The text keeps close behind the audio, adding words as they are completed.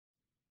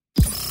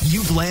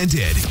You've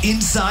landed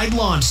inside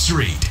Launch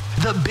Street,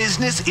 the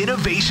Business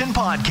Innovation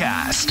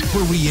Podcast,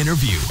 where we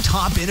interview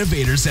top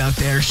innovators out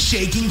there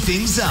shaking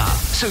things up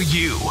so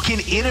you can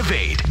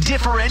innovate,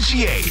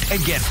 differentiate,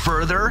 and get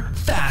further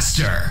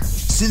faster.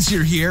 Since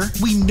you're here,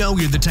 we know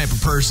you're the type of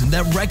person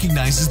that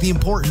recognizes the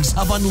importance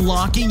of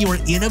unlocking your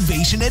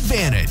innovation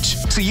advantage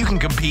so you can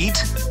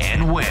compete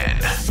and win.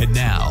 And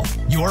now,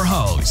 your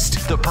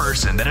host, the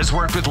person that has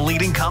worked with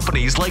leading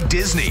companies like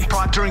Disney,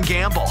 Procter &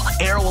 Gamble,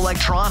 Aero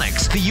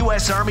Electronics, the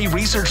U.S. Army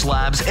Research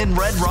Labs, and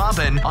Red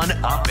Robin on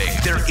upping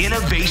their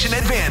innovation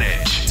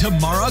advantage.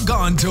 Tamara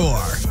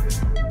Gontor.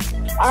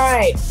 All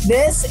right,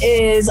 this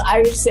is,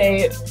 I would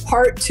say,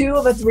 part 2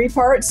 of a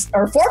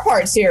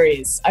 4-part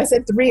series. I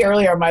said 3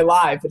 earlier in my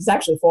live, but it's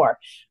actually 4,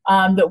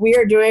 that we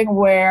are doing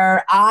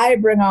where I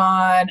bring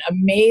on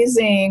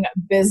amazing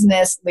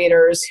business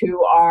leaders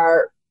who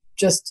are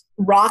just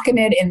rocking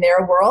it in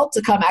their world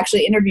to come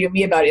actually interview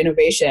me about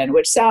innovation,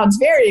 which sounds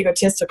very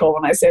egotistical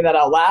when I say that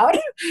out loud.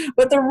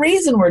 But the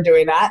reason we're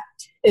doing that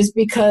is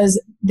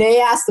because they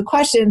ask the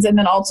questions and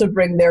then also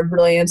bring their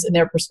brilliance and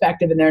their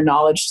perspective and their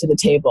knowledge to the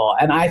table.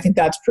 And I think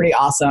that's pretty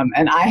awesome.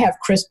 And I have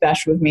Kris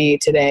Boesch with me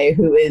today,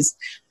 who is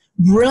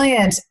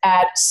brilliant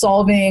at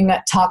solving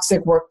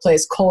toxic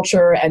workplace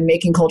culture and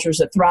making cultures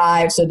that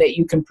thrive so that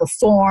you can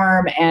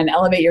perform and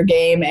elevate your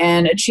game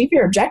and achieve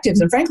your objectives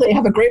and frankly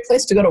have a great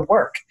place to go to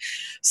work.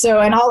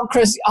 So, and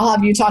Kris, I'll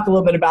have you talk a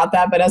little bit about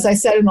that. But as I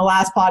said in the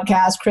last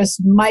podcast, Kris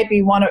might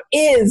be one of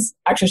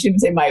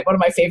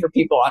my favorite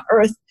people on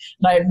earth.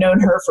 And I've known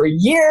her for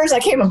years. I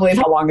can't even believe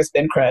how long it's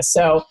been, Kris.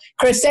 So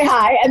Kris, say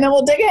hi and then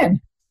we'll dig in.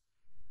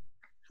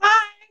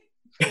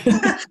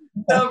 Hi.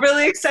 So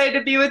really excited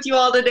to be with you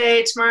all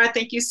today. Tamara,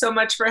 thank you so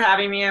much for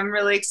having me. I'm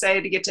really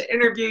excited to get to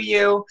interview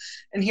you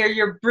and hear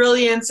your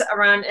brilliance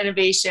around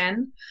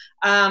innovation.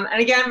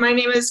 And again, my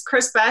name is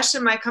Kris Boesch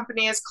and my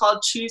company is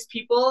called Choose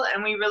People,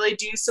 and we really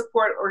do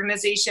support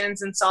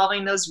organizations in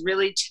solving those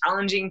really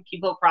challenging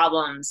people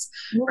problems,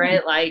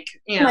 right? Like,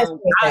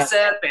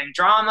 gossip and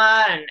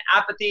drama and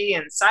apathy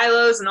and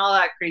silos and all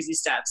that crazy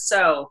stuff.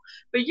 So,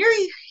 but you're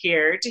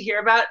here to hear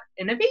about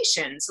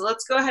innovation. So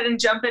let's go ahead and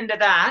jump into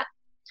that.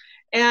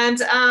 And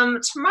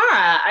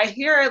Tamara, I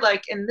hear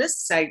like in this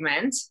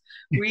segment,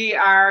 we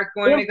are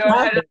going to go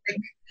ahead and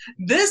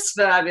this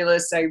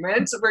fabulous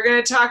segment, we're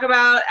going to talk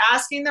about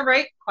asking the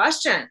right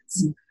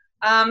questions.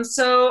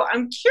 So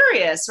I'm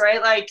curious,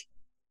 right? Like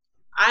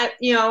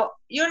you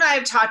and I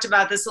have talked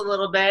about this a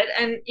little bit,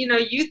 and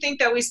you think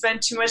that we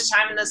spend too much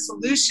time in the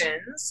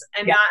solutions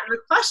and not in the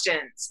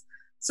questions.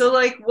 So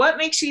like, what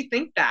makes you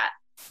think that?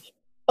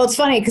 Well, it's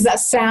funny because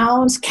that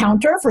sounds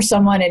counter for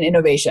someone in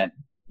innovation.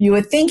 You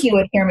would think you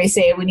would hear me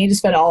say we need to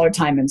spend all our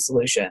time in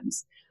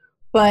solutions.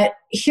 But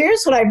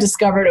here's what I've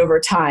discovered over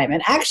time.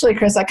 And actually,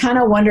 Kris, I kind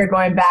of wonder,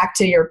 going back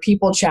to your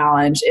people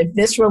challenge, if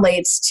this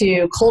relates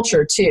to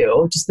culture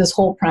too, just this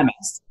whole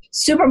premise.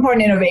 Super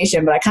important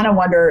innovation, but I kind of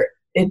wonder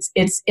its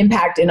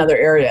impact in other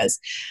areas.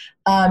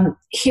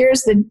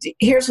 Here's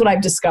what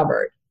I've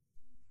discovered.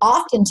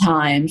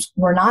 Oftentimes,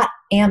 we're not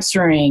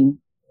answering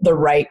the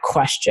right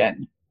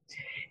question.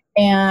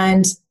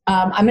 And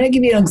I'm going to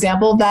give you an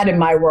example of that in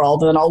my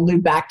world, and then I'll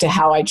loop back to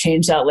how I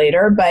change that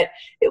later. But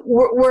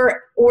we're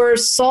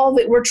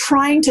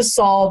trying to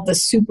solve the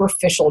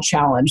superficial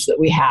challenge that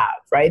we have,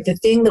 right? The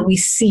thing that we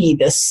see,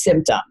 the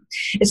symptom.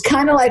 It's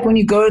kind of like when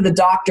you go to the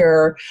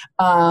doctor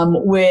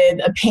with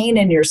a pain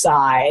in your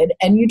side,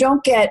 and you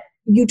don't get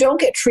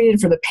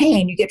treated for the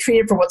pain. You get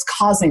treated for what's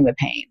causing the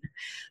pain.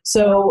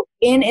 So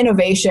in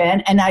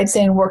innovation, and I'd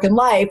say in work and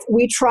life,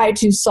 we try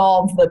to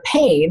solve the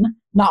pain,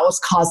 not what's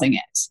causing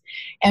it.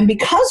 And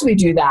because we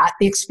do that,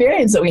 the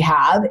experience that we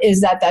have is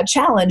that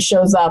challenge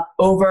shows up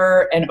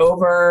over and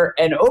over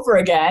and over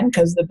again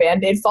because the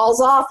Band-Aid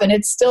falls off and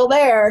it's still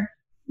there.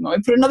 We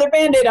put another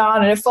Band-Aid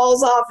on and it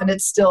falls off and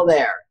it's still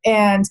there.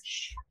 And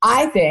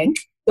I think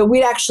that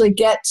we'd actually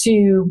get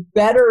to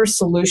better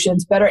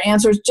solutions, better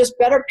answers, just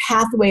better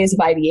pathways of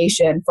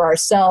ideation for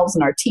ourselves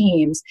and our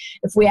teams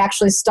if we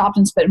actually stopped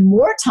and spent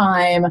more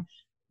time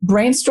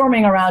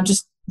brainstorming around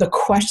just the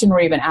question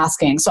we're even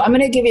asking. So I'm going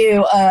to give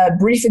you a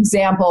brief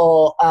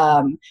example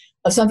of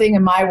something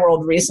in my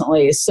world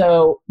recently.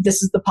 So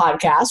this is the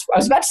podcast. I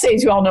was about to say,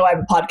 as you all know, I have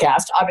a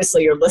podcast.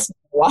 Obviously, you're listening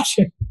and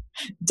watching.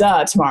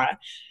 Duh, Tamara.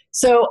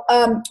 So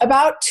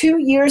about 2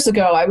 years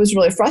ago, I was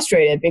really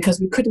frustrated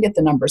because we couldn't get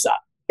the numbers up.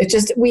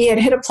 We had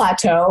hit a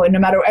plateau, and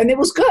and it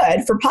was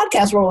good for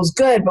podcast world, it was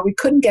good, but we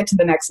couldn't get to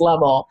the next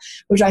level,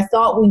 which I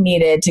thought we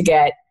needed to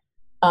get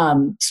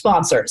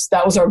sponsors.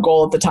 That was our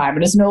goal at the time.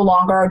 It is no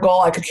longer our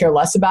goal. I could care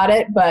less about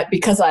it, but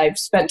because I've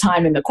spent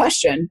time in the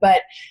question.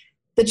 But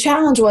the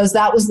challenge was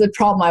that was the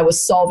problem I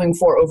was solving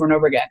for over and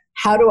over again.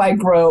 How do I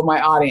grow my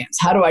audience?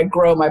 How do I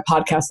grow my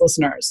podcast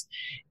listeners?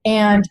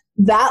 And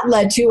that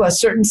led to a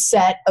certain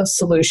set of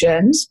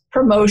solutions,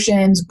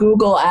 promotions,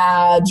 Google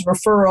ads,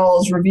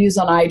 referrals, reviews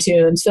on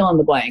iTunes, fill in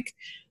the blank.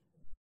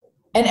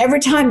 And every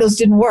time those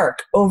didn't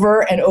work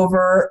over and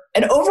over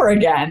and over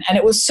again. And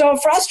it was so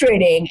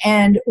frustrating.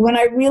 And when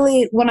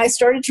I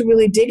started to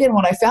really dig in,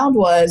 what I found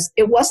was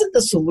it wasn't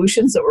the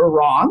solutions that were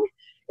wrong.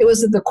 It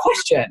was that the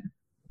question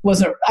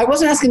I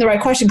wasn't asking the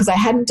right question because I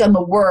hadn't done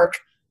the work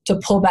to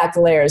pull back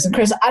the layers. And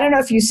Kris, I don't know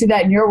if you see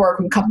that in your work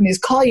when companies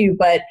call you,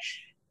 but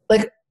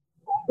like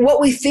what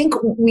we think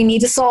we need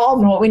to solve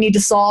and what we need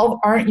to solve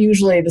aren't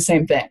usually the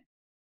same thing.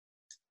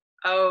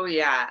 Oh,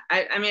 yeah.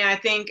 I mean, I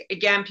think,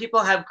 again, people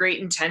have great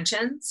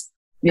intentions.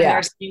 Yeah. And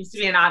there seems to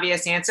be an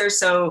obvious answer.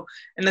 So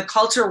in the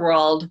culture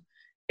world,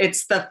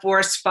 it's the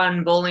forced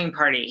fun bowling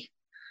party,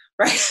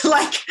 right?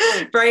 Like,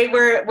 right,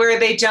 where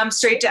they jump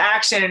straight to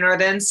action, or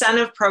the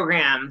incentive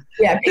program.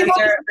 Yeah, people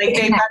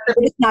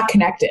it's not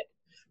connected.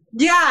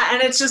 Yeah,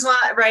 and it's just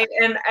not right,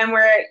 and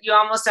where you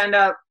almost end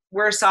up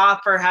worse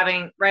off for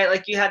having, right,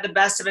 like you had the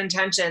best of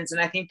intentions,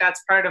 and I think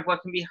that's part of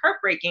what can be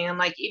heartbreaking. And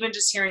like even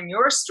just hearing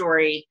your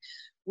story,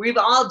 we've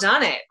all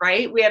done it,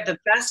 right? We have the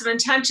best of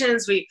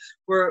intentions. We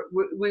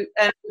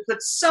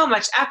put so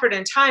much effort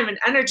and time and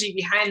energy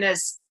behind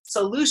this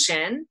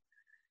solution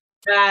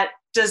that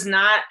does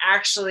not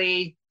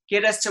actually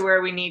get us to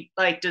where we need,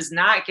 does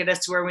not get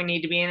us to where we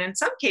need to be. And in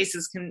some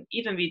cases can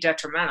even be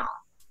detrimental.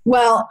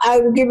 Well, I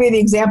will give you the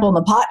example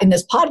in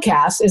this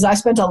podcast is I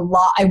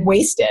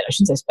wasted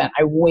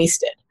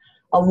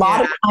a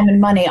lot of time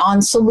and money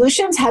on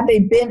solutions.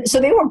 So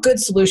they were good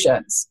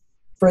solutions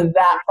for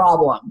that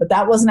problem, but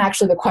that wasn't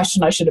actually the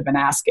question I should have been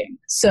asking.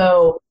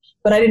 So,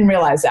 but I didn't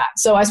realize that.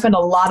 So I spent a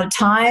lot of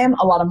time,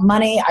 a lot of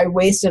money. I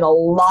wasted a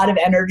lot of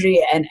energy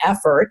and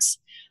effort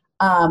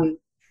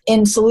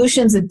in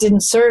solutions that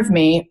didn't serve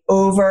me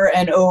over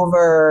and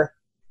over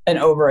and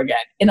over again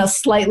in a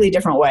slightly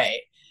different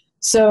way.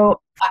 So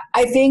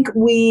I think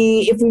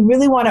if we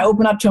really want to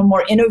open up to a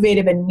more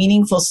innovative and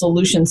meaningful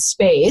solution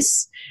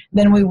space,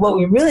 then what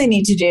we really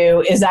need to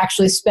do is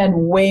actually spend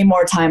way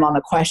more time on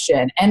the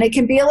question. And it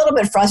can be a little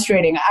bit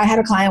frustrating. I had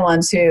a client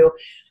once who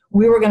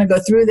we were going to go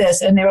through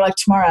this and they were like,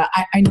 Tamara,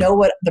 I know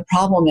what the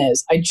problem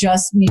is. I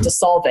just need to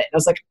solve it. And I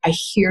was like, I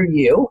hear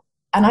you.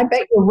 And I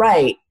bet you're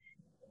right.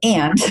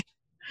 And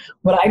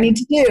what I need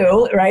to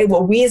do, right,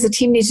 what we as a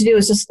team need to do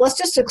is let's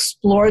just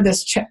explore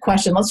this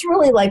question. Let's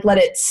really let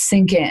it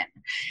sink in.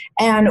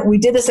 And we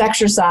did this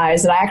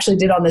exercise that I actually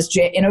did on this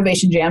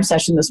Innovation Jam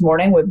session this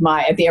morning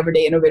at the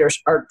Everyday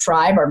Innovators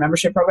Tribe, our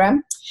membership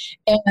program.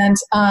 And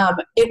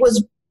it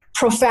was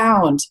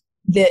profound,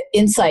 the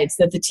insights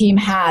that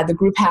the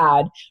group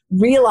had,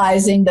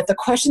 realizing that the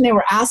question they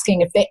were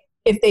asking,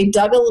 if they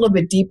dug a little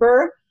bit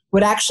deeper,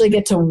 would actually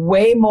get to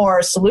way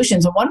more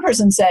solutions. And one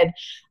person said,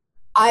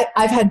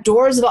 I've had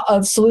doors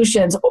of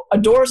solutions,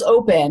 doors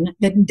open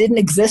that didn't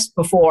exist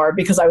before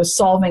because I was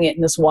solving it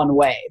in this one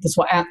way,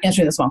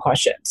 answering this one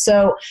question.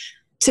 So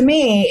to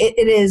me,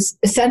 it is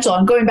essential.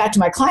 I'm going back to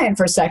my client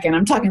for a second.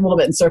 I'm talking a little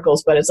bit in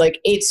circles, but it's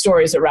like 8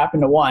 stories that wrap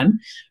into one.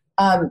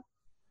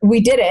 We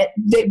did it.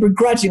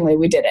 Begrudgingly,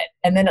 we did it.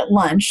 And then at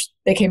lunch,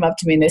 they came up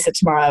to me and they said,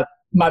 Tamara,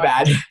 my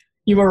bad.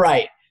 You were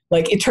right.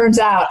 It turns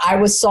out I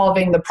was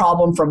solving the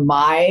problem from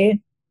my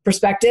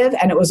perspective,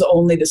 and it was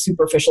only the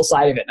superficial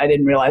side of it. I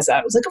didn't realize that.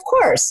 I was like, of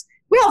course,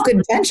 we all have good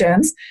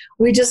intentions.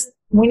 We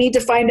need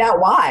to find out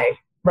why,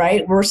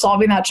 right? We're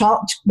solving that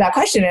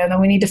question, and then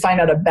we need to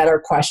find out a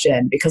better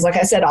question, because like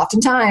I said,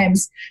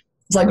 oftentimes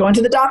it's like going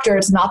to the doctor.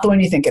 It's not the one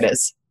you think it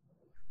is.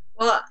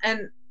 Well,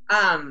 and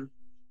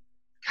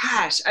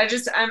gosh,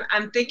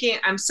 I'm thinking,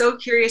 I'm so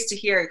curious to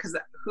hear, because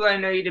who I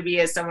know you to be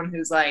is someone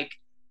who's like,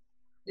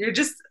 you're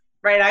just,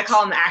 right, I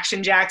call them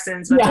Action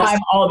Jacksons. Yeah, I'm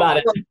all about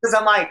it. Because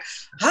I'm like,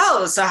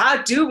 so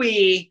how do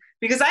we,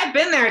 because I've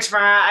been there,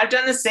 Tamara. I've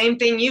done the same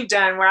thing you've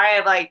done, where I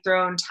have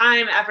thrown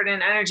time, effort,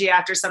 and energy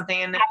after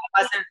something, and then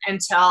it wasn't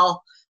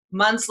until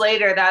months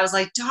later that I was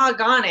like,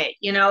 doggone it,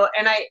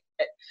 and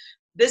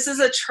this is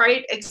a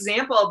trite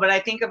example, but I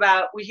think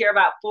we hear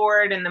about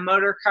Ford and the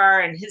motor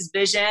car and his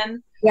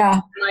vision. Yeah.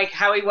 And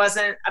how he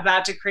wasn't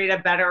about to create a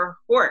better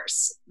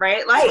horse,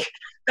 right?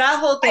 That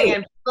whole thing.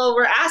 And people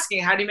were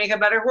asking, how do you make a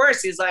better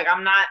horse? He's like,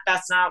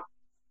 that's not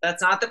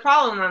the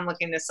problem I'm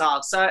looking to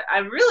solve. So I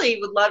really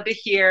would love to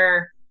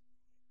hear,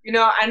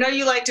 I know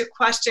you like to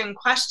question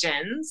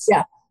questions.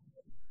 Yeah.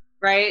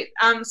 Right.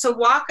 So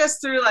walk us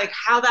through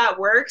how that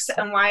works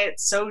and why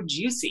it's so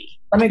juicy.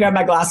 Let me grab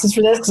my glasses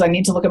for this because I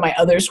need to look at my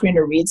other screen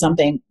to read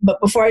something. But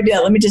before I do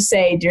that, let me just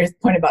say, to your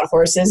point about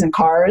horses and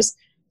cars.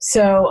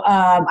 So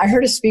I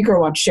heard a speaker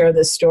once share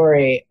this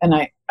story, and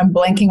I'm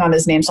blanking on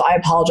his name, so I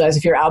apologize.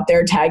 If you're out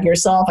there, tag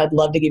yourself. I'd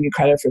love to give you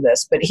credit for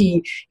this. But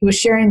he was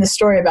sharing the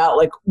story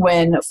about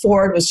when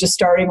Ford was just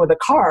starting with the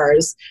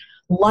cars,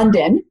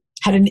 London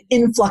had an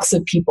influx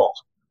of people,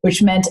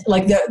 which meant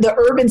the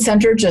urban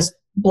center just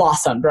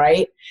blossomed,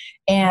 right?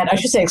 And I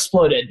should say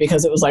exploded,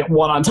 because it was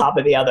one on top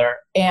of the other.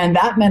 And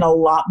that meant a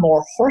lot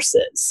more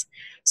horses.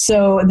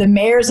 So the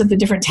mayors of the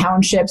different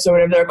townships, or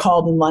whatever they're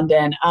called in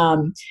London,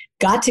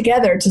 got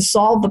together to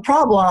solve the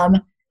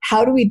problem.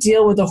 How do we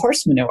deal with the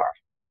horse manure?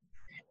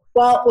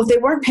 Well, what they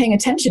weren't paying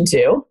attention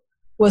to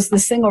was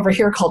this thing over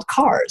here called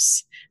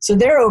cars. So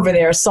they're over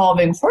there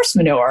solving horse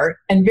manure,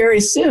 and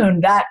very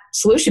soon that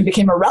solution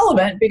became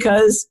irrelevant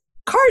because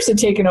cars had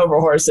taken over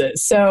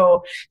horses.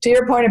 So to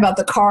your point about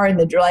the car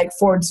and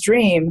Ford's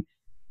dream,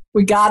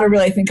 we got to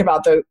really think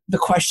about the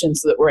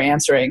questions that we're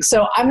answering.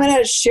 So I'm going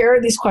to share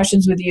these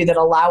questions with you that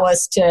allow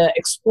us to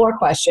explore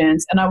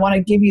questions. And I want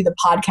to give you the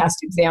podcast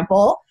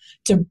example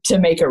to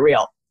make it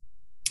real.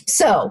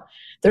 So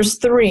there's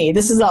 3.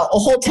 This is a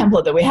whole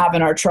template that we have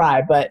in our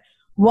tribe, but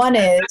one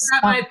is...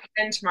 I've got my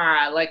pen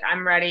tomorrow. Like,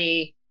 I'm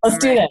ready. Let's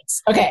do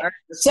this. Okay.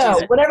 So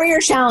whatever your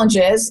challenge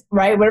is,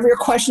 right? Whatever your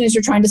question is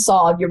you're trying to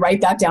solve, you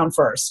write that down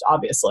first,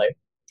 obviously.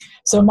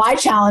 So my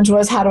challenge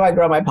was, how do I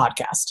grow my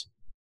podcast?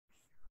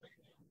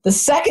 The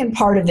second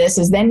part of this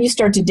is then you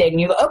start to dig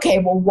and you go, okay,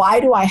 well, why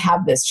do I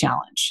have this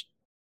challenge?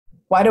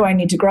 Why do I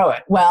need to grow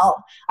it?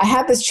 Well, I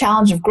have this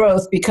challenge of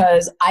growth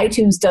because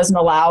iTunes doesn't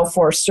allow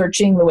for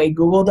searching the way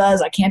Google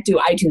does. I can't do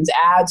iTunes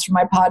ads for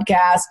my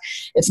podcast.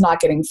 It's not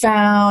getting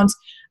found.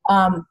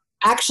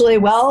 Actually,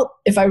 well,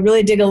 if I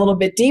really dig a little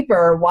bit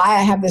deeper, why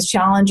I have this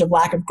challenge of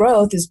lack of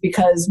growth is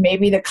because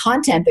maybe the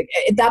content,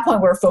 at that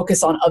point we're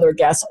focused on other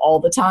guests all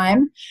the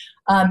time.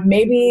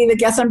 Maybe the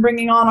guests I'm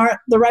bringing on aren't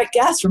the right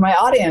guests for my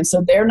audience,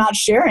 so they're not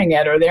sharing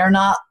it or they're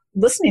not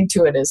listening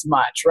to it as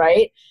much,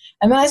 right?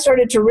 And then I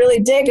started to really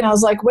dig and I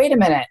was like, wait a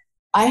minute,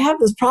 I have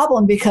this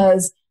problem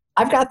because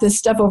I've got this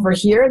stuff over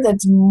here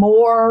that's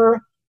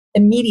more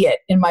immediate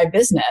in my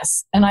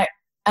business. And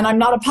I'm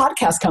not a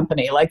podcast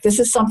company. Like, this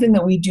is something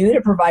that we do to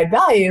provide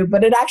value,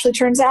 but it actually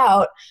turns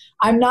out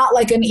I'm not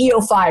like an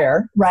EO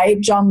Fire, right?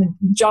 John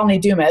Lee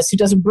Dumas, who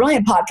does a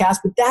brilliant podcast,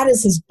 but that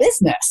is his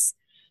business.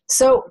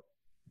 So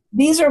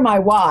these are my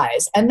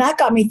whys. And that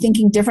got me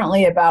thinking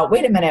differently about,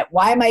 wait a minute,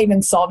 why am I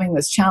even solving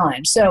this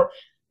challenge? So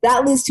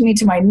that leads me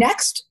to my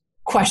next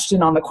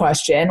question on the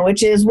question,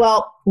 which is,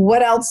 well,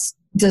 what else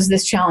does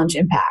this challenge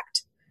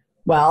impact?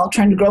 Well,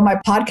 trying to grow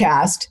my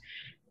podcast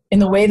in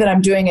the way that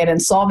I'm doing it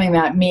and solving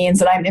that means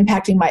that I'm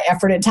impacting my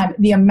effort and time.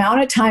 The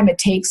amount of time it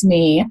takes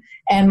me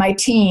and my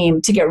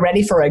team to get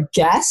ready for a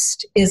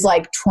guest is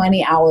like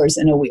 20 hours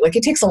in a week. Like,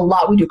 it takes a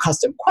lot. We do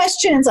custom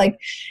questions. Like,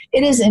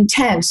 it is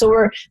intense.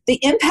 So the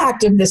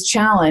impact of this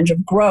challenge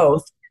of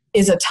growth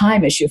is a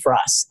time issue for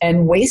us,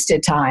 and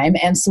wasted time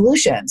and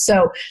solutions.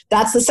 So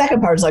that's the second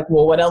part, is like,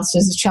 well, what else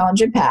does this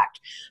challenge impact?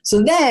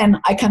 So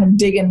then I kind of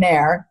dig in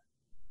there,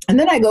 and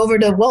then I go over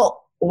to,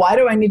 well, why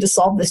do I need to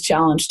solve this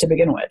challenge to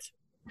begin with?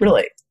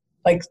 Really?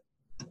 Like,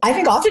 I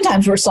think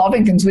oftentimes we're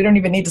solving things we don't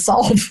even need to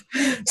solve.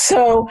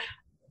 So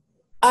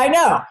I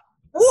know.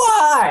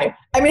 Why?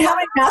 I mean, how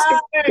many master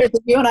trainers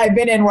have you and I have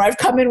been in where I've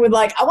come in with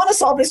like, I want to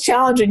solve this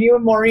challenge, and you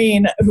and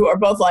Maureen, who are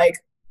both like,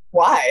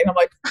 why? And I'm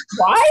like,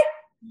 why?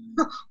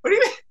 What do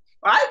you mean?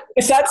 What?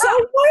 Is that so?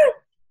 What?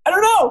 I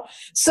don't know.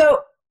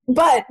 So,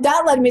 but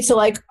that led me to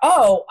like,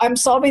 oh, I'm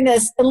solving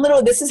this. And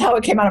literally, this is how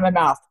it came out of my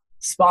mouth.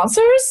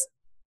 Sponsors?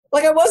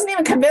 Like, I wasn't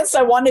even convinced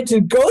I wanted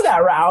to go that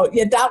route,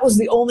 yet that was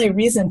the only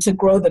reason to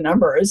grow the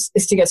numbers,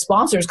 is to get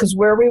sponsors, because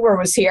where we were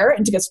was here,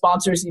 and to get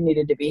sponsors, you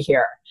needed to be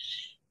here.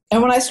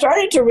 And when I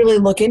started to really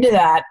look into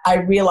that, I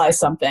realized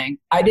something.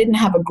 I didn't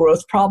have a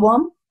growth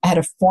problem. I had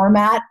a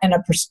format and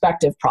a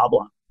perspective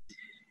problem.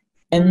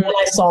 And then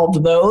I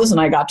solved those and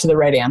I got to the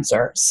right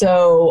answer.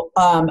 So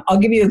I'll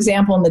give you an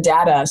example in the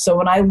data. So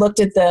when I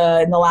looked at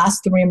in the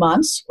last 3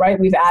 months, right,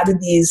 we've added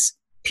these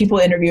people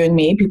interviewing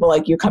me, people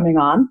like you coming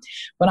on.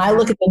 When I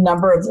look at the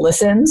number of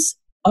listens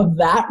of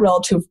that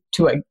relative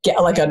to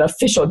like an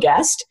official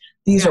guest,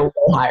 these are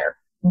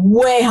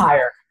way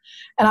higher.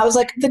 And I was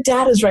like, the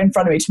data's right in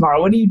front of me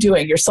tomorrow. What are you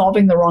doing? You're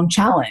solving the wrong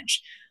challenge.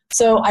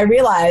 So I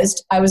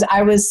realized I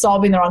was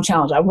solving the wrong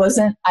challenge. I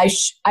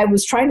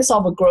was trying to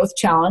solve a growth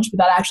challenge, but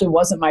that actually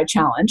wasn't my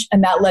challenge.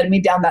 And that led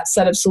me down that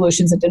set of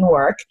solutions that didn't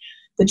work.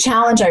 The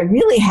challenge I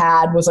really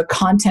had was a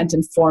content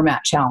and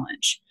format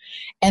challenge.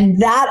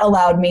 And that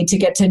allowed me to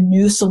get to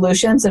new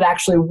solutions that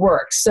actually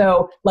work.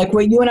 So like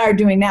what you and I are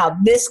doing now,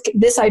 this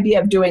idea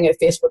of doing a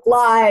Facebook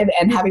Live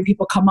and having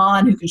people come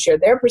on who can share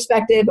their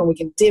perspective, and we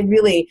can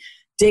really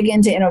dig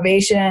into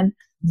innovation,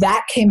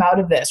 that came out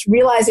of this,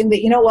 realizing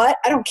that, you know what,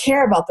 I don't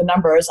care about the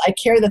numbers. I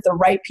care that the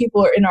right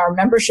people are in our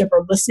membership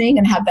are listening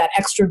and have that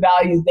extra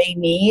value they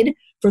need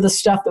for the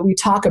stuff that we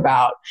talk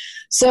about.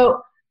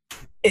 So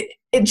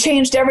it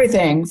changed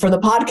everything for the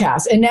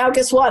podcast. And now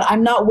guess what?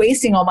 I'm not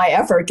wasting all my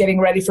effort getting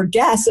ready for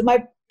guests that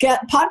my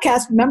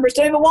podcast members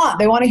don't even want.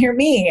 They want to hear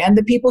me and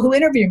the people who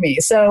interview me.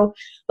 So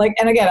like,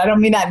 and again, I don't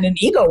mean that in an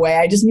ego way.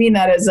 I just mean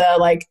that as a,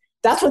 like,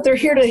 that's what they're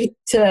here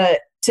to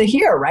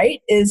hear,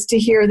 right? Is to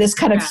hear this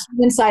kind of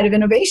human side of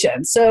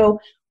innovation. So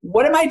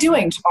what am I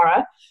doing,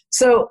 Tamara?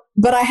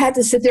 But I had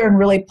to sit there and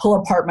really pull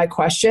apart my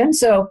question.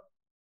 So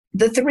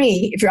the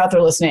 3, if you're out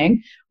there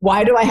listening,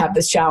 why do I have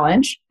this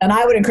challenge? And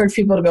I would encourage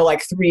people to go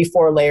like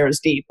 3-4 layers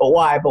deep. But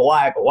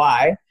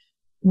why?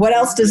 What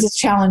else does this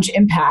challenge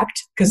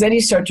impact? Because then you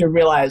start to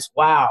realize,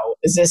 wow,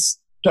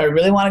 do I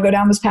really want to go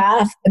down this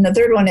path? And the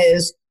third one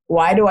is,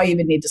 why do I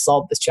even need to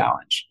solve this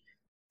challenge?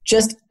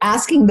 Just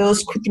asking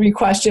those 3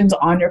 questions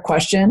on your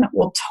question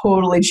will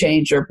totally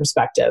change your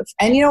perspective.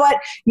 And you know what?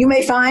 You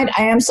may find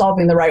I am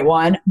solving the right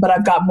one, but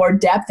I've got more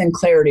depth and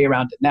clarity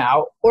around it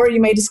now. Or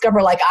you may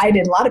discover, like I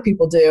did, a lot of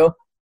people do,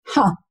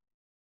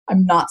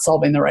 I'm not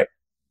solving the right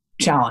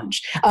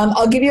challenge.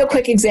 I'll give you a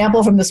quick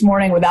example from this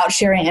morning without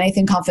sharing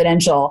anything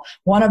confidential.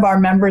 One of our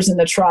members in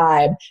the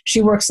tribe,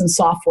 she works in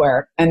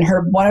software, and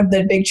one of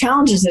the big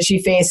challenges that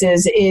she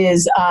faces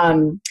is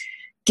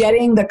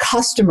getting the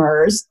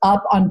customers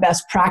up on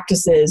best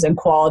practices and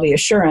quality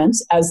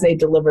assurance as they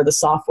deliver the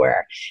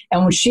software.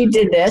 And when she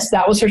did this,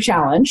 that was her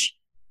challenge.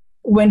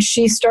 When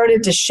she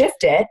started to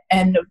shift it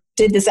and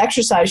did this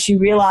exercise, she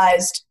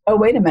realized, oh,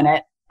 wait a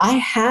minute, I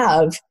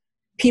have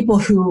people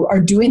who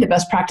are doing the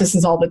best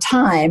practices all the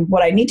time.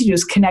 What I need to do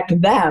is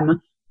connect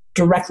them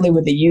directly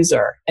with the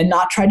user and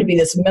not try to be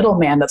this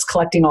middleman that's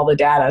collecting all the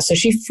data. So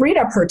she freed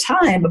up her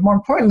time, but more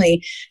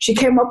importantly, she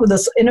came up with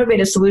this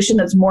innovative solution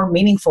that's more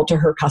meaningful to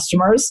her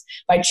customers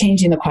by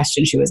changing the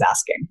question she was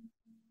asking.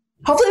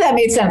 Hopefully that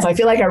made sense. I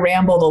feel like I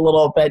rambled a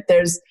little, but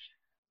it's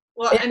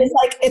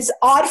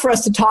odd for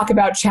us to talk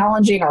about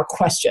challenging our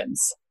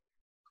questions.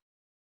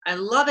 I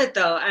love it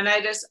though. And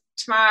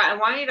Tamara, I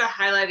want you to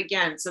highlight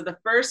again. So the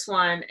first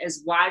one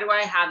is, why do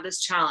I have this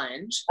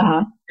challenge?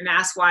 And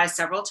ask why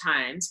several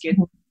times.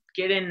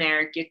 Get in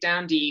there, get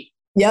down deep,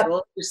 roll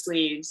up your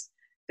sleeves.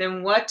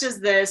 Then what does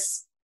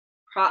this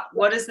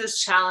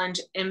challenge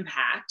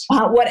impact?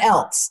 What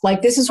else?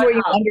 Like, this is where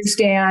you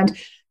understand,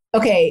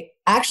 okay,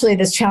 actually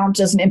this challenge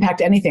doesn't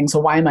impact anything. So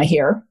why am I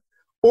here?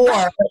 Or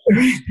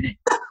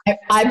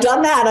I've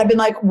done that. I've been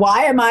like,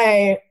 why am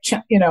I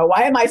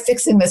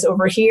fixing this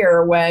over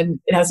here when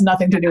it has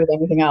nothing to do with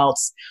anything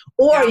else?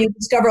 Or you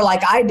discover,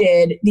 like I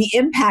did, the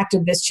impact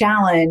of this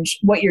challenge,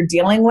 what you're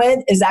dealing with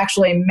is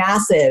actually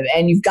massive,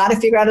 and you've got to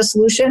figure out a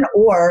solution,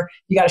 or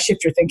you got to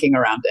shift your thinking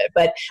around it.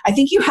 But I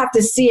think you have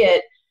to see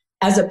it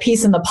as a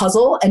piece in the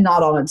puzzle and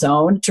not on its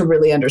own to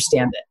really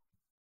understand it.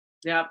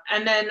 Yeah.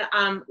 And then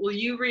will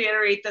you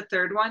reiterate the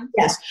third one?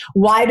 Yes.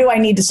 Why do I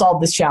need to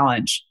solve this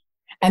challenge?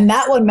 And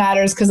that one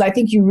matters because I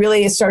think you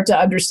really start to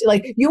understand,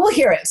 like, you will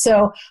hear it.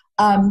 So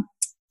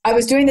I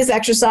was doing this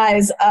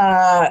exercise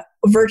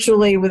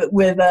virtually on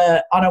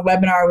a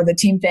webinar with a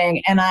team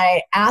thing. And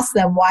I asked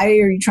them, why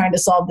are you trying to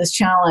solve this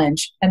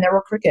challenge? And there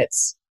were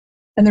crickets.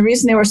 And the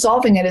reason they were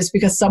solving it is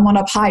because someone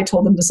up high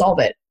told them to solve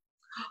it.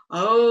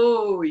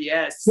 Oh,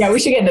 yes. Yeah,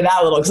 we should get into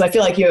that a little because I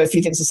feel like you have a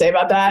few things to say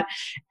about that.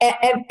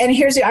 And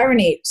here's the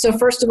irony. So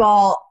first of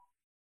all,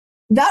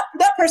 that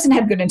person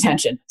had good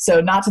intention.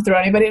 So not to throw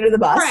anybody under the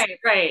bus.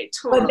 Right,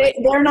 totally.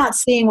 But they're not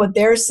seeing what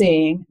they're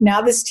seeing.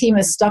 Now this team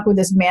is stuck with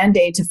this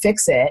mandate to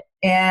fix it.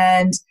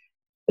 And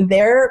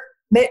they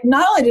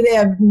not only do they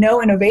have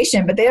no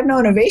innovation, but they have no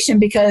innovation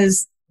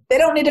because they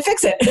don't need to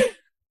fix it.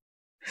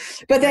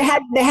 But they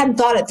hadn't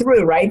thought it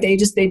through, right? They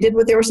did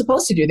what they were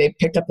supposed to do. They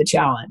picked up the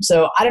challenge.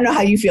 So I don't know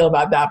how you feel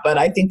about that, but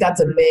I think that's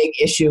a big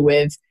issue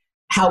with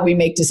how we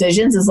make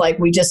decisions, is like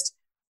we got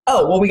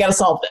to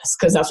solve this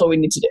because that's what we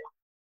need to do.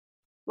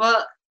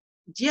 Well,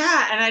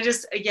 yeah. And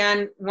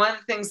again, one of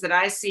the things that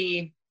I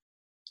see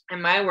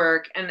in my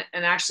work, and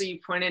actually you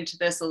pointed to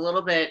this a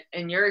little bit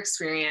in your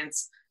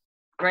experience,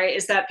 right,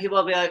 is that people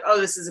will be like,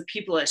 oh, this is a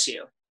people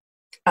issue.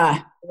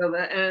 And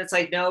it's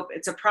like, nope,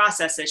 it's a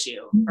process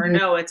issue. Or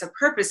no, it's a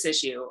purpose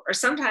issue. Or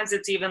sometimes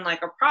it's even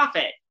like a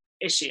profit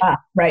issue.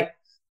 Right.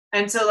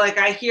 And so like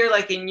I hear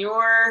like in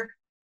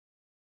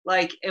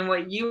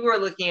what you were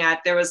looking at,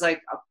 there was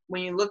like,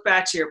 when you look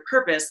back to your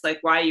purpose, like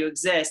why you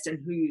exist and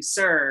who you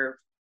serve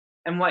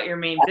and what your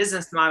main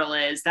business model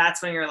is,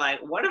 that's when you're like,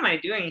 what am I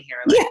doing here?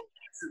 Like,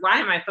 why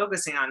am I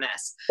focusing on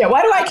this? Yeah.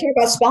 Why do I care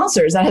about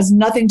sponsors? That has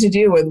nothing to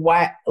do with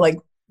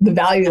the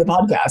value of the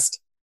podcast.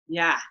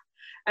 Yeah.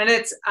 And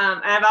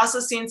I've also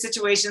seen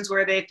situations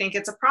where they think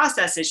it's a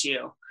process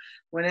issue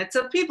when it's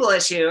a people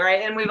issue,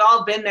 right? And we've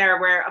all been there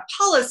where a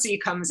policy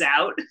comes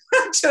out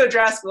to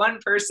address one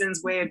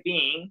person's way of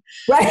being.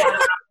 Right.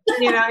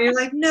 You're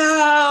like,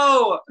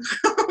 no,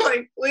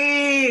 like,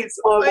 please.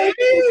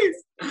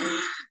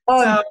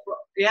 So,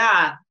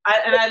 yeah.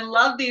 I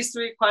love these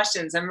 3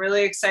 questions. I'm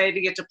really excited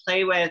to get to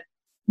play with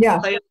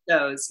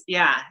those.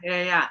 Yeah.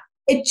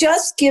 It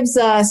just gives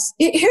us,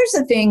 here's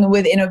the thing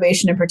with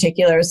innovation in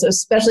particular, so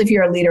especially if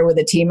you're a leader with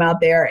a team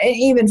out there, and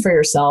even for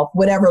yourself,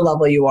 whatever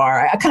level you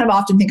are. I kind of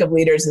often think of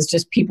leaders as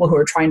just people who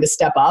are trying to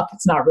step up.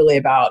 It's not really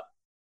about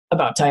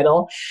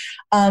title.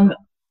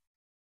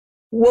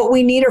 What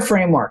we need are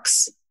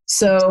frameworks.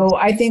 So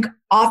I think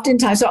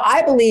oftentimes, so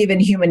I believe in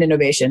human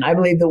innovation. I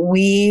believe that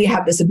we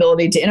have this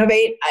ability to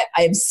innovate.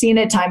 I've seen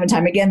it time and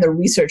time again. The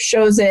research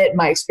shows it.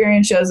 My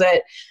experience shows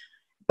it.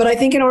 But I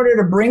think in order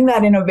to bring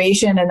that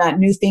innovation and that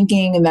new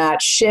thinking and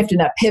that shift and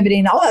that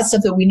pivoting, all that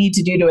stuff that we need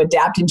to do to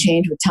adapt and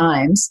change with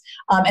times,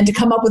 and to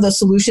come up with the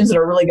solutions that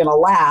are really going to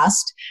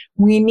last,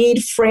 we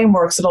need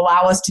frameworks that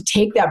allow us to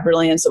take that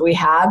brilliance that we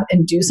have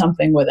and do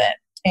something with it.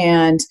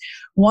 And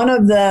one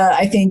of the,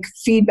 I think,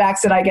 feedbacks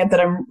that I get that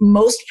I'm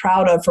most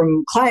proud of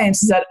from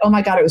clients is that, oh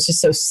my God, it was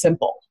just so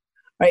simple,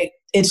 right?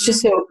 It's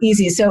just so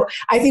easy. So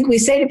I think we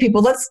say to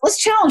people, let's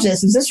challenge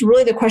this. Is this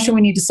really the question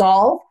we need to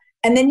solve?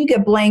 And then you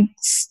get blank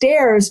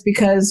stares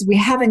because we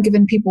haven't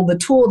given people the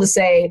tool to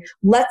say,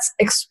 let's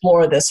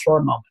explore this for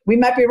a moment. We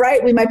might be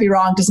right, we might be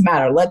wrong, doesn't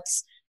matter.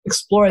 Let's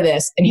explore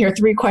this. And here are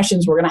 3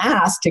 questions we're going to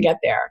ask to get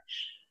there.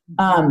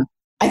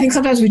 I think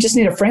sometimes we just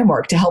need a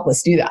framework to help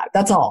us do that.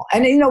 That's all.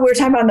 And, we were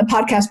talking about in the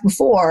podcast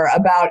before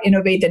about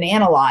innovate and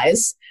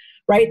analyze,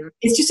 right? Mm-hmm.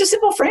 It's just a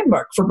simple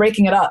framework for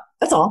breaking it up.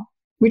 That's all.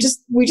 We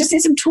just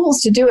need some tools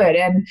to do it.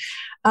 And,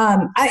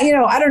 I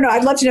don't know.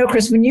 I'd love to know,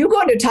 Kris, when you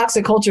go into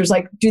toxic cultures,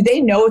 like, do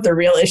they know what the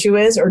real issue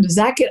is, or does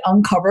that get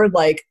uncovered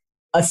like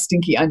a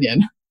stinky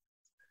onion?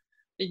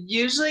 It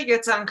usually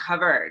gets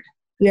uncovered.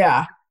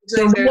 Yeah.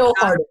 There's no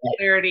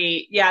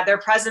clarity. Yeah, they're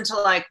present to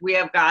like, we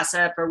have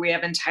gossip, or we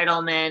have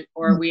entitlement,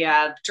 or we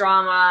have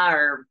drama,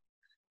 or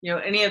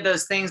any of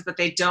those things, but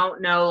they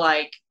don't know,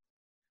 like,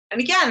 and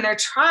again, they're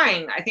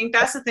trying. I think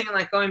that's the thing,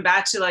 like going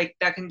back to like,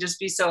 that can just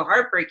be so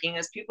heartbreaking,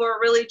 is people are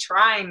really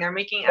trying. They're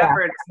making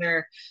efforts,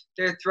 and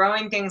they're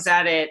throwing things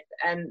at it,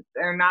 and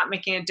they're not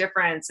making a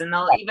difference. And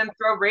they'll even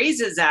throw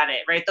raises at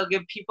it, right? They'll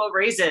give people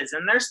raises,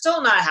 and they're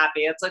still not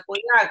happy. It's like, well,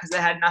 yeah, because it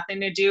had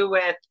nothing to do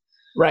with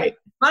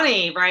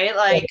money, right?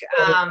 Like,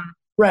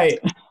 right.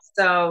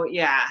 So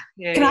yeah.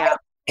 Can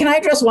I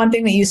address one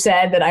thing that you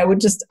said that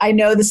I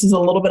know this is a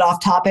little bit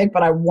off topic,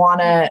 but I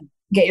want to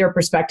get your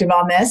perspective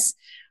on this.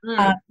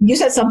 You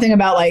said something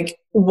about like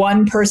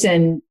one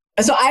person.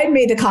 So I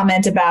made the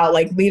comment about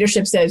like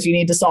leadership says you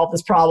need to solve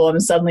this problem,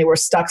 and suddenly we're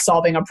stuck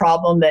solving a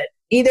problem that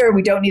either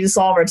we don't need to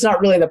solve, or it's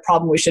not really the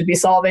problem we should be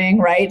solving,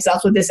 right? So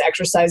that's what this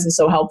exercise is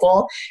so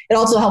helpful. It's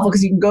also helpful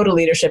because you can go to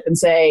leadership and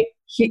say,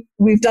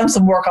 we've done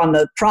some work on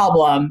the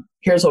problem.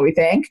 Here's what we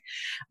think.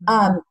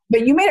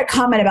 But you made a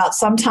comment about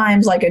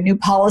sometimes like a new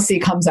policy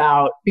comes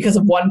out because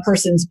of one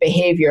person's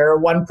behavior,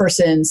 one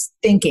person's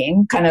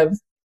thinking, kind of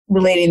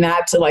relating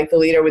that to like the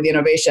leader with the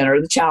innovation or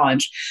the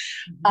challenge.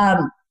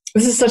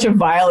 This is such a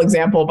vile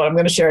example, but I'm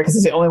going to share it because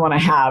it's the only one I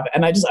have.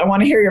 And I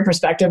want to hear your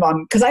perspective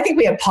on, because I think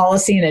we have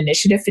policy and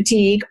initiative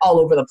fatigue all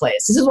over the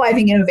place. This is why I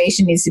think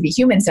innovation needs to be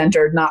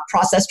human-centered, not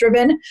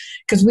process-driven,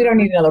 because we don't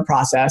need another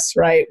process,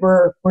 right?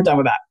 We're done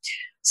with that.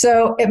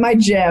 So at my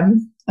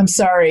gym, I'm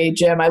sorry,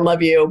 Jim, I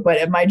love you, but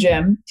at my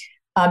gym,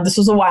 this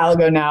was a while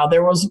ago now,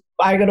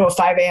 I go to a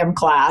 5 a.m.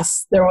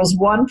 class. There was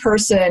one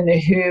person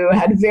who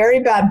had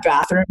very bad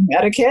bathroom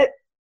etiquette,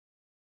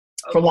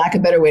 for lack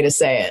of a better way to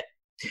say it.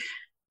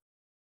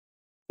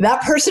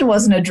 That person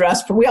wasn't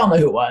addressed, but we all know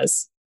who it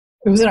was.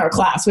 It was in our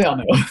class. We all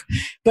knew.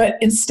 But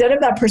instead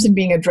of that person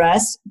being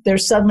addressed, there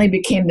suddenly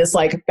became this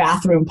like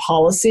bathroom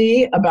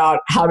policy about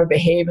how to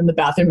behave in the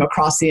bathroom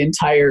across the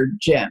entire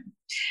gym.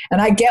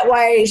 And I get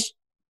why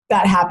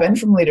that happened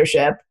from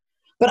leadership,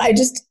 but I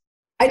just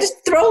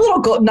throw a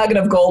little nugget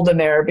of gold in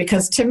there,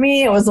 because to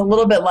me, it was a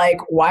little bit like,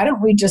 why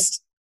don't we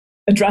just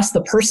address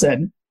the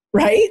person,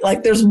 right?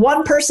 Like there's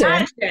one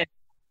person.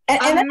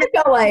 And then I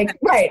felt like,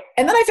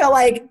 And then I felt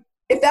like,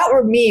 if that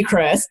were me,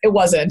 Kris, it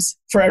wasn't.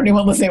 For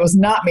anyone listening, it was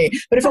not me.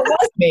 But if it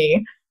was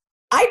me,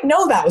 I'd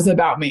know that was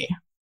about me.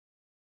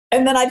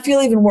 And then I'd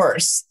feel even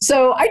worse.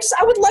 So I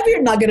would love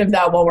your nugget of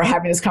that while we're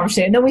having this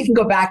conversation. And then we can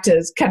go back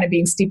to kind of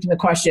being steeped in the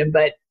question.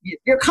 But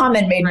your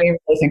comment made me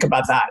really think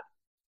about that.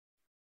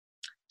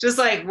 Just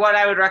like what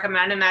I would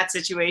recommend in that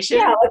situation?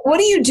 Yeah. Like what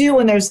do you do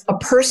when there's a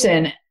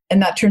person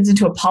and that turns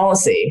into a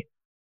policy?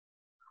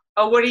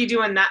 Oh, what do you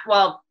do in that?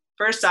 Well,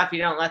 first off, you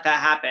don't let that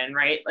happen,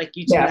 right? Like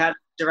you do have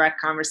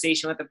direct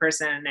conversation with the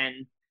person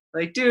and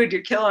like, dude,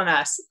 you're killing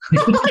us.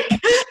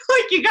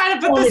 like you got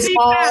to put the seat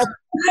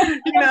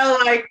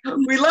down. Like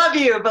we love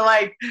you, but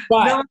like no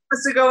one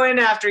wants to go in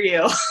after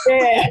you.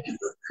 Yeah.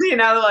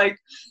 Like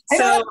I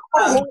know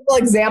a horrible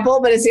example,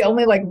 but it's the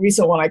only like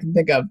recent one I can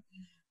think of.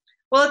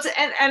 Well, it's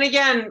and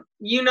again,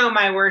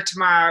 my work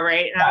tomorrow,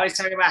 right? And I always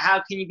talk about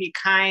how can you be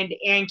kind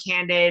and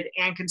candid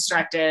and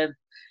constructive,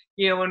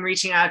 when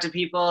reaching out to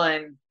people,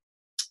 and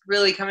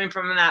really coming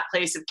from that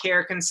place of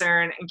care,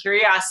 concern, and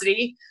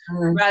curiosity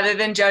rather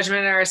than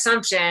judgment or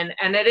assumption.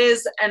 And it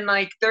is, and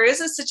like there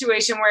is a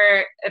situation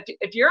where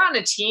if you're on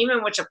a team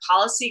in which a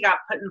policy got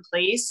put in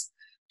place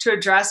to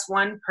address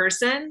one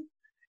person,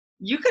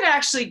 you could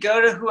actually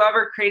go to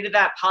whoever created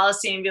that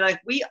policy and be like,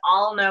 we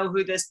all know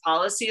who this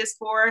policy is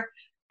for.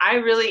 I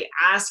really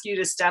ask you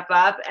to step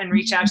up and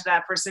reach out to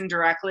that person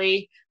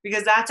directly,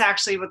 because that's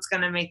actually what's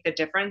going to make the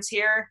difference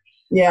here.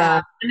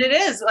 Yeah. And it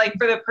is like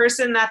for the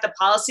person that the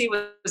policy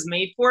was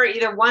made for,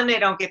 either one, they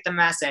don't get the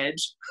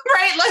message,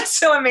 right? Like,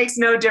 so it makes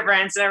no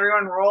difference and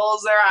everyone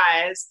rolls their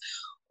eyes,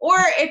 or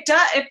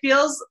it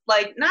feels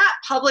like not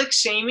public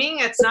shaming.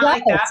 It's not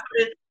like that,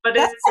 but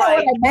that's it's like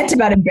what I meant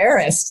about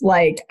embarrassed.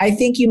 Like, I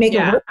think you make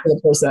it work for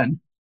the person.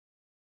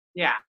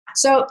 Yeah.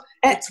 So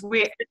it's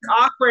weird. It's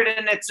awkward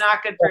and it's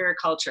not good for your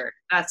culture.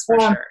 That's for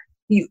sure.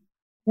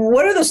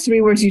 What are those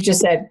 3 words you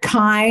just said?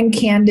 Kind,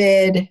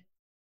 candid,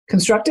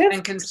 constructive?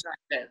 And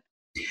constructive.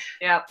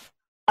 Yep.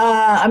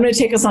 I'm going to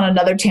take us on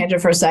another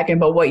tangent for a second,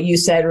 but what you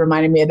said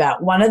reminded me of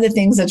that. One of the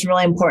things that's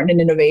really important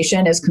in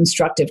innovation is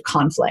constructive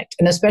conflict.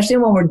 And especially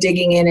when we're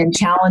digging in and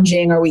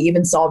challenging, are we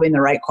even solving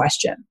the right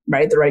question,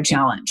 right? The right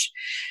challenge.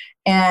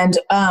 And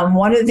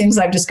one of the things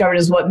I've discovered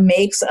is what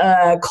makes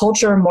a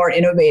culture more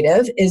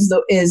innovative is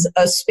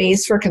a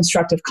space for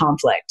constructive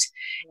conflict.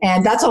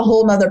 And that's a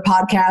whole nother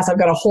podcast. I've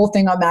got a whole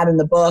thing on that in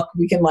the book.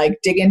 We can like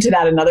dig into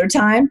that another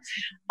time.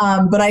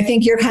 But I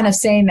think you're kind of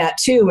saying that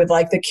too with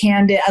like the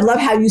candid. I love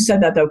how you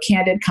said that though,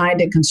 candid, kind,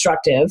 and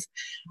constructive.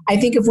 I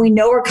think if we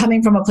know we're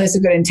coming from a place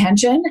of good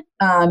intention,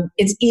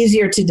 it's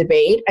easier to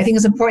debate. I think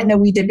it's important that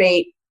we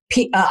debate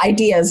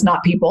ideas,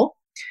 not people.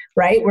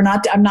 Right?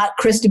 I'm not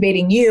Kris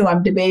debating you.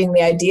 I'm debating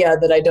the idea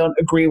that I don't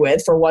agree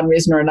with for one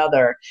reason or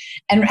another.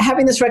 And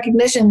having this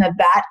recognition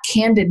that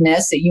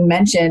candidness that you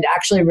mentioned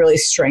actually really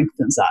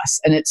strengthens us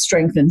and it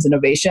strengthens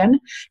innovation.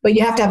 But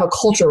you have to have a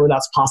culture where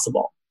that's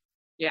possible.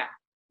 Yeah.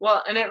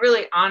 Well, and it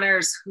really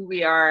honors who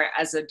we are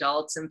as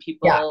adults and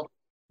people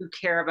who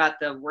care about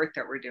the work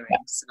that we're doing. Yeah.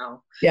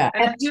 So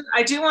and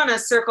I do want to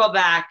circle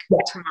back,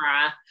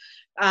 Tamara.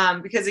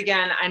 Because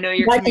again, I know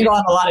you're go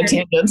on a lot of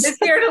tangents. It's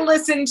here to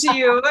listen to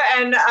you,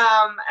 and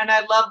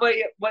I love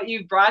what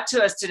you brought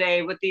to us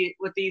today with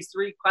these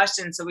 3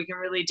 questions, so we can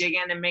really dig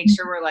in and make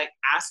sure we're like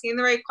asking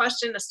the right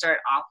question to start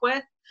off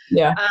with.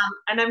 Yeah.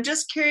 And I'm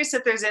just curious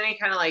if there's any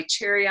kind of like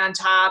cherry on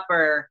top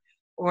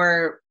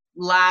or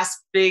last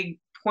big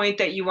point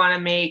that you want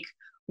to make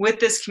with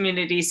this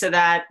community so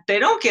that they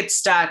don't get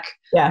stuck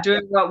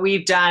doing what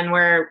we've done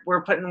where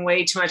we're putting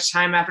way too much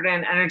time, effort,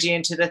 and energy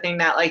into the thing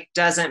that like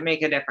doesn't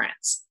make a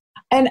difference.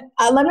 And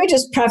let me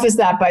just preface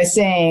that by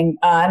saying,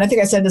 and I think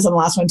I said this on the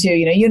last one too,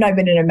 you and I have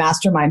been in a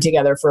mastermind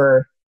together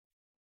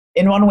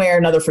in one way or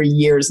another for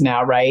years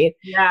now, right?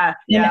 Yeah.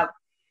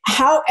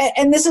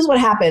 And this is what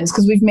happens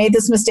because we've made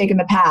this mistake in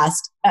the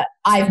past.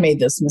 I've made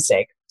this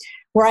mistake.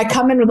 Where I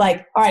come in with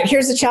like, all right,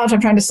 here's the challenge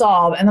I'm trying to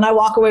solve. And then I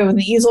walk away with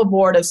an easel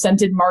board of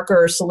scented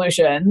marker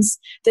solutions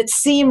that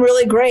seem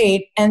really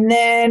great. And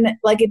then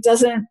like, it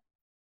doesn't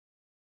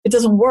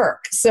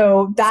work.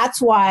 So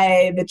that's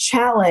why the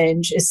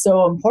challenge is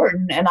so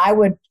important. And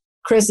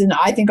Kris, and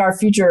I think our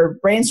future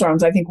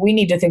brainstorms, I think we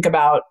need to think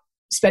about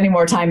spending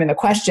more time in the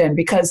question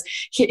because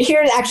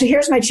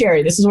here's my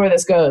cherry. This is where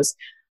this goes.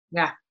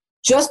 Yeah.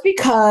 Just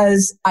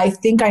because I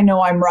think I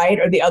know I'm right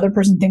or the other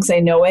person thinks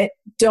I know it,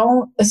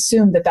 don't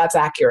assume that that's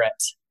accurate.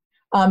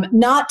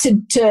 Not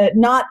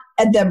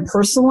at them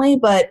personally,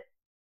 but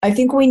I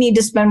think we need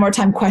to spend more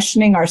time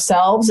questioning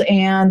ourselves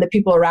and the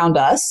people around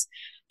us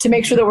to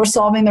make sure that we're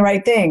solving the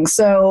right thing.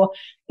 So,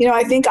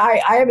 I think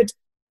I have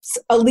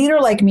a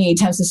leader like me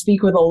tends to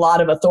speak with a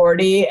lot of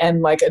authority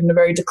and like in a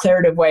very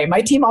declarative way.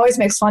 My team always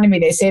makes fun of me.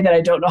 They say that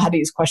I don't know how to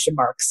use question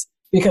marks,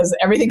 because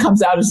everything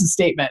comes out as a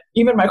statement,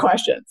 even my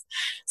questions.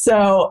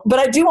 So, but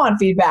I do want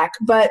feedback.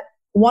 But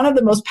one of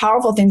the most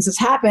powerful things that's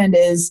happened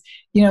is,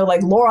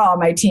 like Laura on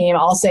my team,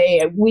 I'll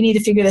say, we need to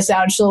figure this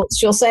out. And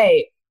she'll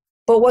say,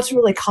 but what's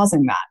really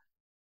causing that?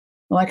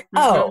 I'm like,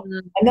 oh,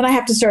 and then I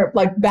have to start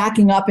like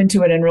backing up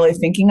into it and really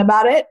thinking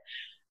about it.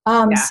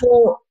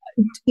 So,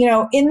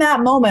 in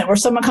that moment where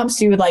someone comes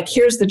to you with like,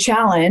 here's the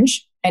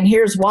challenge and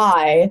here's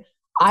why,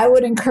 I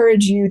would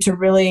encourage you to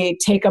really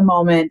take a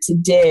moment to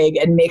dig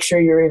and make sure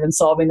you're even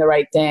solving the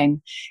right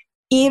thing.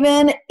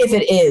 Even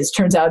if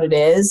turns out it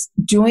is,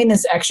 doing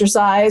this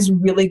exercise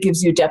really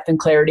gives you depth and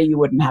clarity you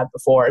wouldn't have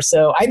before.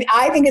 So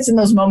I think it's in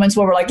those moments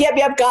where we're like, yep,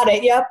 got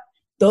it, yep.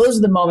 Those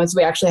are the moments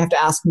we actually have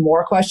to ask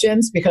more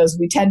questions because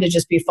we tend to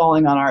just be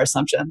falling on our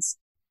assumptions.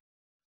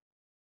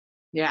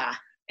 Yeah.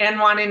 And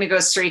wanting to go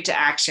straight to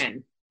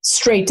action.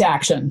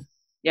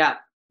 Yeah.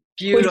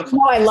 Beautiful.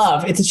 Which I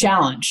love. It's a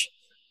challenge.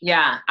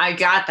 Yeah, I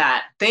got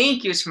that.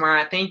 Thank you,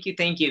 Tamara. Thank you.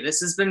 This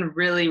has been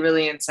really,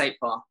 really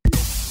insightful.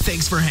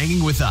 Thanks for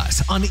hanging with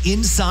us on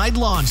Inside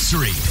Launch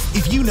Street.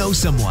 If you know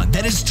someone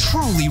that is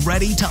truly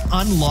ready to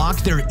unlock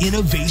their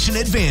innovation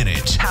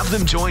advantage, have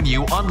them join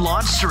you on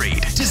Launch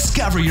Street.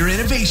 Discover your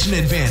innovation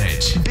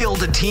advantage,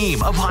 build a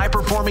team of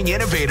high-performing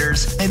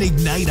innovators, and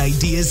ignite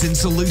ideas and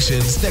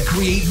solutions that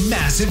create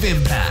massive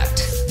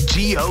impact.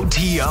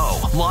 GOTO,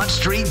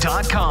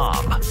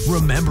 launchstreet.com.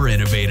 Remember,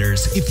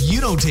 innovators, if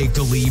you don't take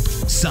the leap,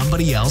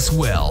 somebody else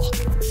will.